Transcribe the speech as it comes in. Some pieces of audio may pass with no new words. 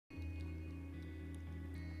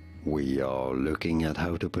We are looking at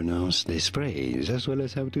how to pronounce this phrase, as well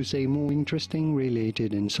as how to say more interesting,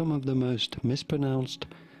 related, and some of the most mispronounced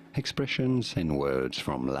expressions and words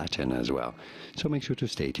from Latin as well. So make sure to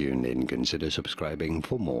stay tuned and consider subscribing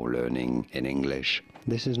for more learning in English.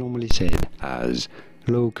 This is normally said as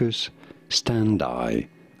locus standi,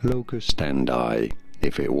 locus standi.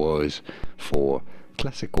 If it was for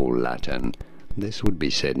classical Latin, this would be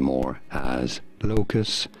said more as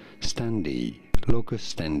locus standi,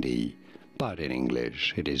 locus standi, but in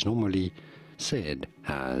English it is normally said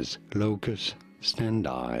as locus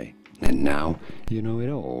standi. And now you know it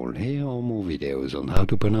all. Here are more videos on how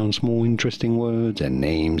to pronounce more interesting words and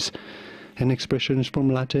names and expressions from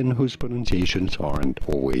Latin whose pronunciations aren't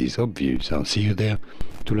always obvious. I'll see you there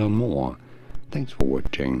to learn more. Thanks for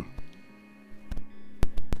watching.